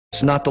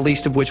not the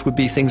least of which would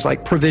be things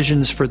like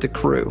provisions for the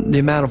crew, the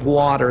amount of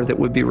water that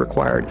would be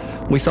required.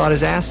 We thought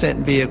his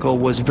ascent vehicle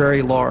was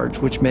very large,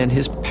 which meant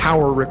his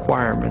power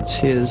requirements,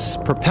 his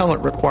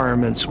propellant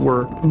requirements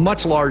were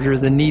much larger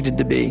than needed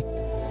to be.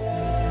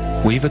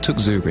 Weaver took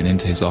Zubrin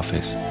into his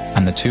office,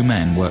 and the two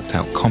men worked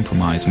out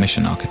compromise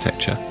mission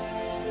architecture.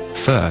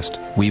 First,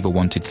 Weaver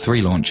wanted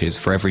 3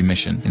 launches for every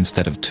mission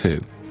instead of 2.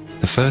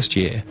 The first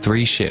year,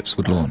 3 ships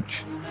would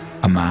launch: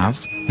 a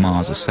MAV,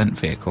 Mars Ascent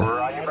Vehicle,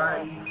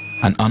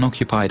 an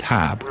unoccupied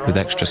HAB with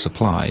extra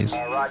supplies,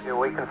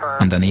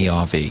 and an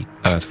ERV,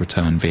 Earth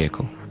Return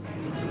Vehicle.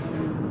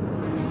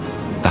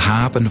 The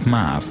HAB and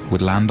MAV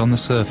would land on the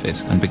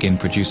surface and begin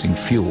producing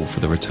fuel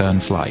for the return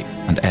flight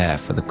and air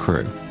for the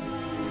crew.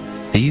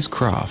 These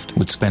craft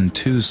would spend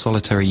 2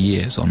 solitary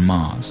years on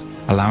Mars,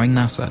 allowing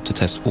NASA to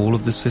test all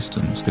of the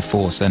systems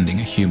before sending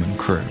a human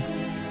crew.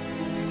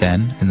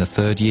 Then, in the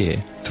 3rd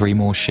year, 3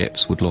 more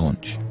ships would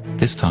launch,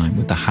 this time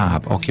with the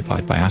HAB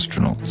occupied by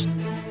astronauts.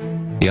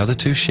 The other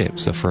 2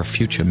 ships are for a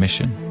future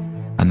mission,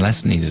 and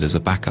less needed as a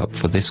backup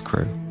for this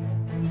crew.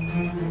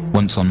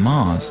 Once on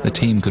Mars, the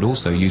team could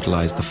also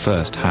utilize the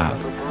first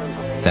HAB.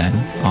 Then,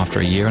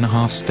 after a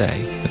 1.5-year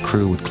stay, the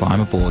crew would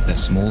climb aboard their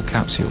small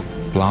capsule,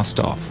 blast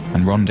off,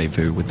 and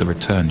rendezvous with the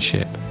return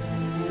ship.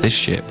 This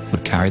ship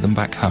would carry them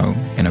back home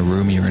in a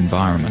roomier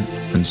environment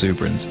than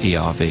Zubrin's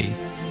ERV.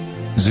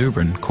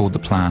 Zubrin called the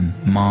plan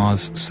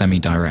Mars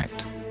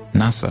Semi-Direct.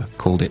 NASA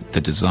called it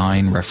the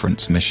Design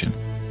Reference Mission.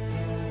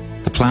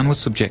 The plan was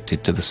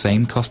subjected to the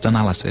same cost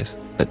analysis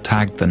that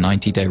tagged the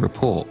 90-day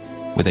report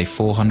with a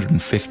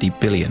 $450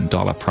 billion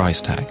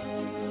price tag.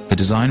 The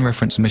Design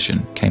Reference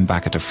Mission came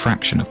back at a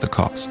fraction of the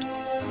cost,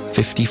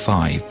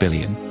 $55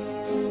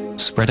 billion.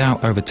 Spread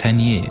out over 10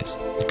 years,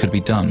 it could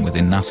be done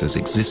within NASA's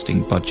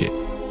existing budget.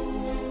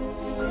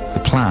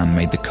 The plan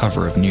made the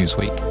cover of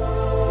Newsweek.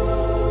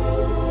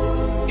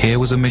 Here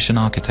was a mission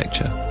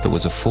architecture that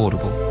was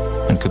affordable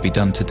and could be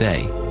done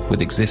today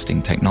with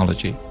existing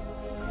technology.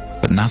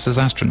 But NASA's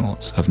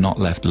astronauts have not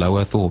left low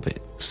Earth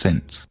orbit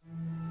since.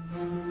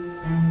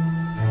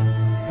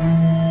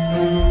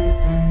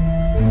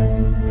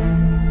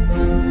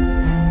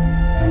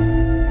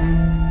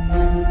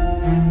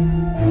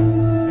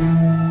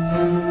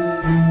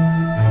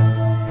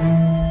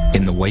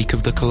 In the wake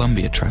of the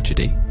Columbia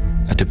tragedy,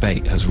 a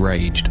debate has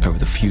raged over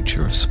the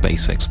future of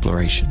space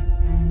exploration.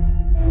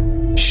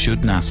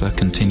 Should NASA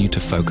continue to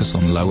focus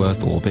on low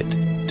Earth orbit,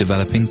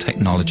 developing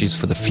technologies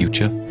for the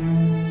future?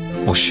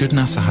 Or should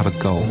NASA have a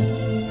goal,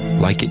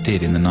 like it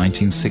did in the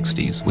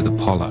 1960s with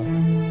Apollo?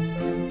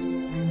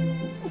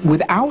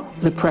 Without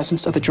the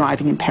presence of a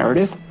driving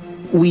imperative,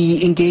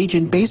 we engage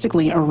in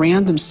basically a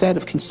random set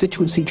of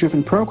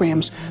constituency-driven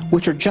programs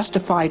which are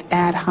justified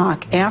ad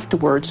hoc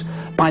afterwards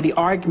by the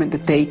argument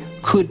that they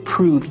could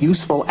prove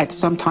useful at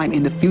some time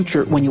in the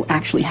future when you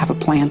actually have a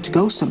plan to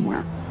go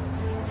somewhere.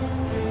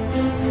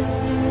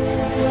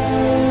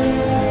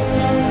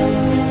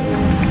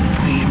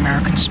 The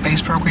American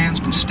space program's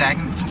been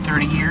stagnant for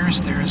 30 years.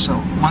 There's a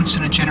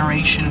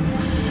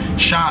once-in-a-generation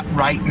shot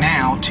right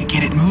now to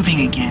get it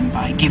moving again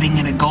by giving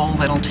it a goal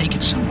that'll take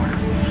it somewhere.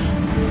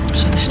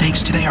 So the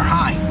stakes today are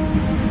high.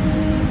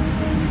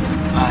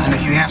 And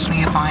if you ask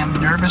me if I am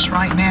nervous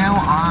right now,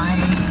 I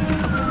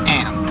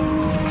am.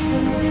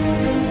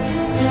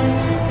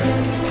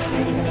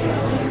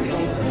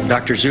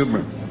 Dr.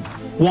 Zubrin.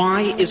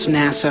 Why is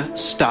NASA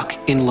stuck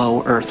in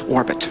low Earth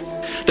orbit?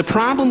 The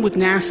problem with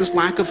NASA's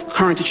lack of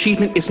current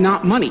achievement is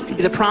not money.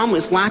 The problem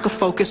is lack of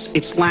focus,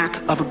 it's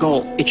lack of a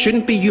goal. It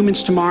shouldn't be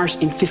humans to Mars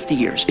in 50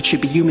 years. It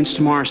should be humans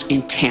to Mars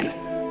in 10.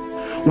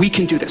 We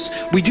can do this.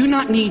 We do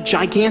not need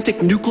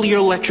gigantic nuclear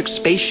electric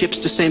spaceships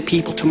to send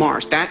people to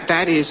Mars.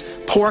 That is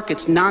pork,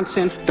 it's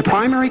nonsense. The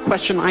primary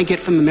question I get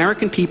from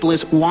American people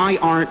is, why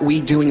aren't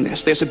we doing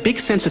this? There's a big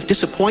sense of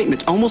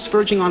disappointment, almost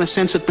verging on a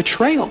sense of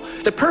betrayal.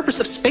 The purpose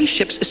of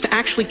spaceships is to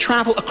actually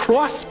travel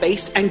across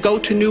space and go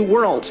to new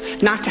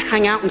worlds, not to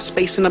hang out in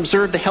space and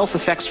observe the health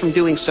effects from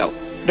doing so.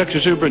 Dr.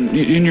 Zubrin,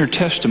 in your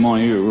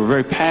testimony, you were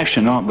very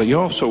passionate, but you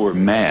also were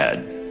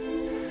mad.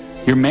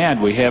 You're mad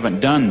we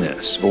haven't done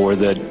this, or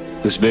that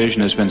this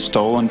vision has been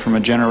stolen from a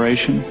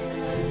generation?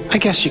 I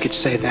guess you could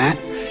say that.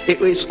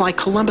 It's like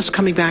Columbus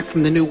coming back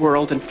from the New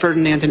World and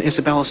Ferdinand and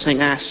Isabella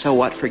saying, so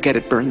what, forget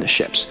it, burn the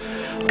ships.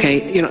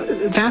 Okay, you know,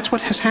 that's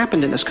what has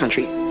happened in this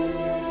country.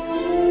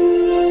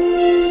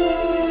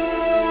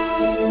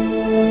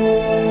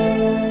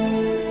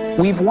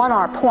 We've won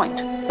our point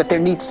that there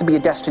needs to be a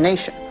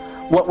destination.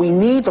 What we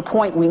need, the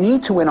point we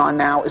need to win on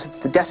now is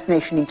that the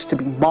destination needs to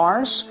be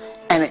Mars,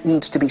 and it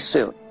needs to be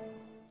soon.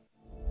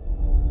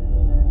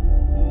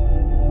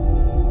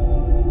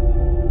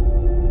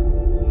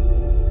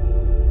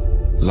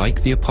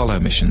 Like the Apollo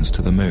missions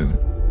to the Moon,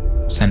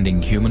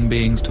 sending human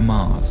beings to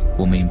Mars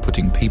will mean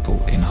putting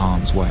people in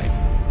harm's way.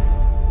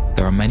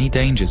 There are many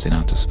dangers in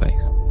outer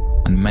space,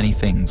 and many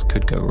things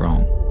could go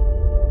wrong.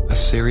 A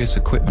serious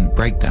equipment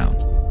breakdown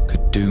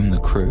could doom the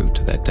crew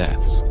to their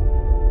deaths.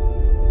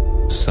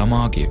 Some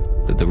argue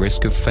that the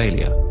risk of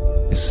failure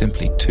is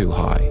simply too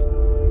high.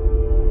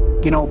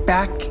 You know,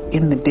 back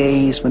in the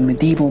days when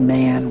medieval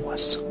man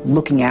was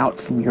looking out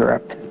from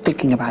Europe and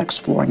thinking about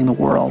exploring the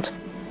world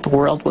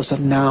was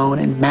unknown,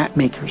 and map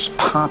makers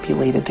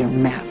populated their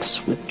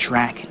maps with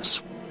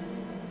dragons.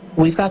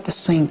 We've got the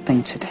same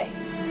thing today.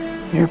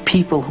 There are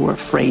people who are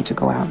afraid to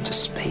go out into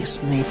space,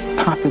 and they've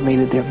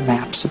populated their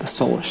maps of the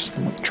solar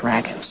system with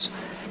dragons.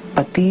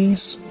 But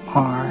these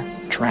are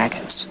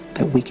dragons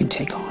that we can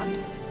take on.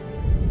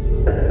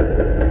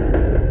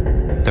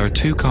 There are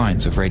two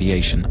kinds of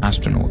radiation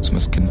astronauts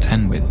must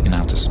contend with in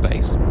outer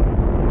space: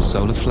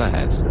 solar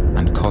flares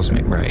and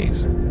cosmic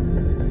rays.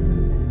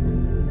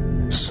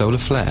 Solar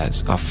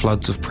flares are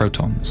floods of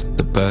protons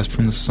that burst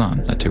from the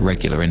sun at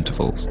irregular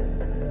intervals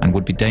and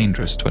would be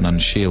dangerous to an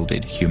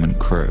unshielded human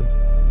crew.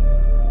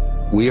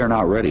 We are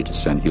not ready to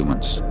send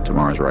humans to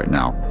Mars right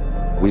now.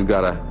 We've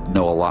got to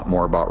know a lot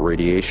more about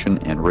radiation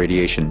and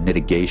radiation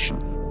mitigation.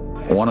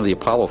 One of the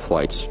Apollo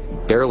flights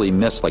barely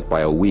missed, like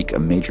by a week, a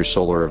major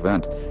solar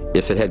event.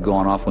 If it had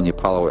gone off when the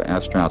Apollo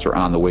astronauts were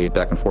on the way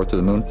back and forth to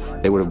the moon,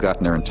 they would have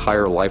gotten their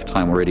entire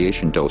lifetime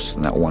radiation dose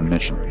in that one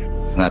mission.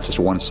 And that's just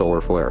one solar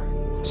flare.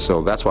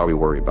 So that's why we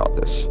worry about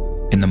this.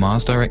 In the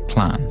Mars Direct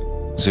plan,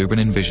 Zubrin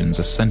envisions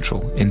a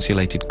central,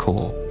 insulated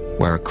core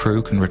where a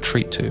crew can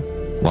retreat to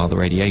while the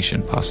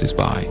radiation passes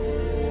by.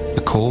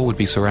 The core would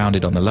be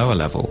surrounded on the lower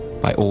level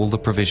by all the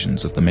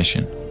provisions of the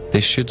mission.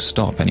 This should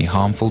stop any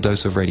harmful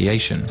dose of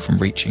radiation from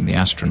reaching the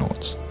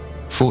astronauts.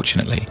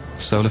 Fortunately,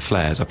 solar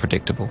flares are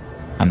predictable,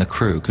 and the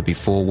crew could be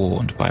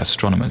forewarned by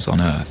astronomers on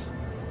Earth.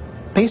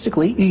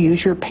 Basically, you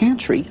use your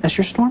pantry as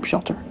your storm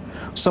shelter.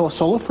 So a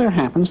solar flare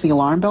happens, the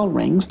alarm bell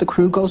rings, the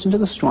crew goes into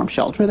the storm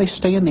shelter, they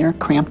stay in there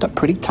cramped up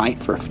pretty tight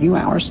for a few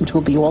hours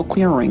until the all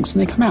clear rings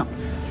and they come out.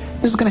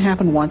 This is going to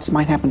happen once, it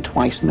might happen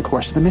twice in the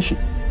course of the mission.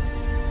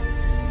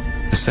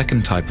 The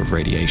second type of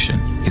radiation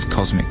is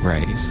cosmic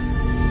rays.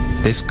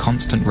 This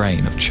constant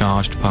rain of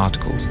charged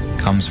particles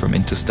comes from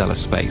interstellar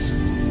space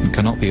and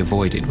cannot be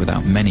avoided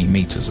without many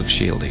meters of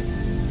shielding.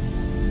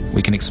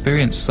 We can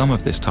experience some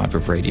of this type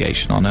of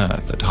radiation on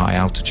Earth at high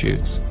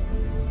altitudes.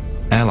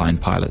 Airline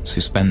pilots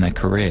who spend their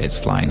careers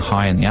flying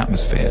high in the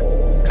atmosphere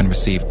can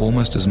receive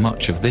almost as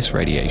much of this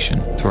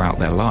radiation throughout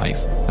their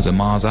life as a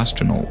Mars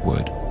astronaut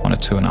would on a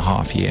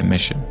 2.5-year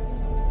mission.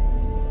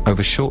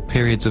 Over short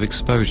periods of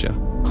exposure,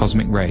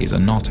 cosmic rays are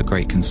not a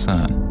great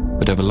concern,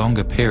 but over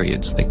longer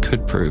periods they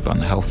could prove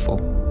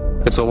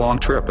unhealthful. It's a long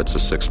trip. It's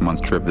a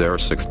 6-month trip there, a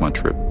 6-month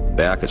trip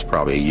back. It's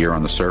probably a year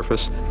on the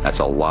surface. That's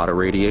a lot of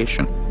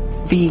radiation.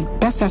 The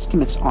best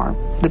estimates are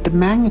that the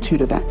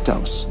magnitude of that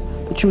dose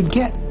that you would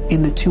get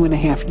in the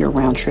 2.5-year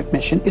round-trip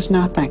mission is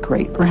not that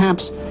great.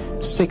 Perhaps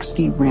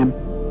 60 rem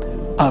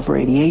of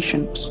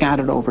radiation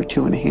scattered over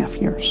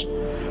 2.5 years.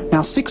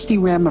 Now, 60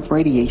 rem of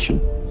radiation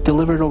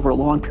delivered over a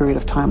long period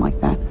of time like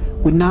that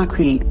would not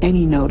create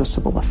any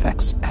noticeable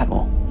effects at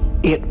all.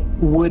 It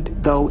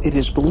would, though it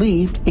is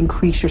believed,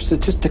 increase your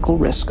statistical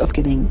risk of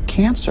getting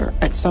cancer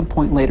at some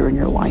point later in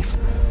your life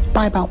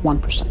by about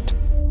 1%.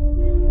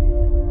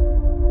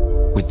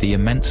 With the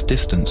immense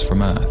distance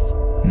from Earth,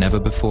 never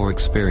before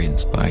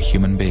experienced by a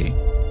human being,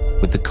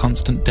 with the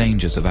constant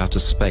dangers of outer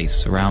space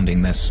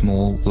surrounding their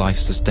small,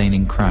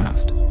 life-sustaining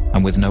craft,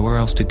 and with nowhere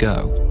else to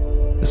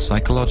go, the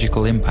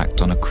psychological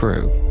impact on a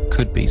crew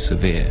could be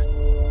severe.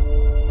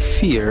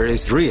 Fear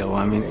is real.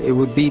 I mean, it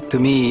would be, to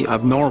me,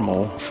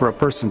 abnormal for a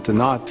person to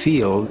not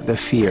feel the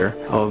fear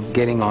of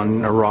getting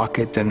on a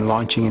rocket and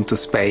launching into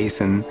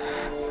space and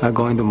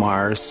going to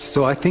Mars.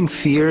 So I think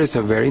fear is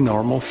a very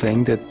normal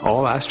thing that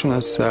all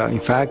astronauts, in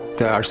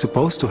fact, are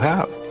supposed to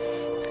have.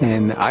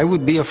 And I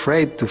would be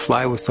afraid to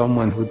fly with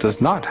someone who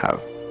does not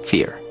have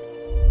fear.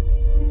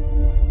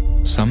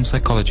 Some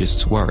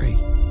psychologists worry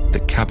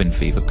that cabin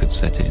fever could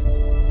set in,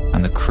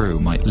 and the crew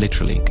might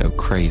literally go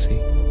crazy.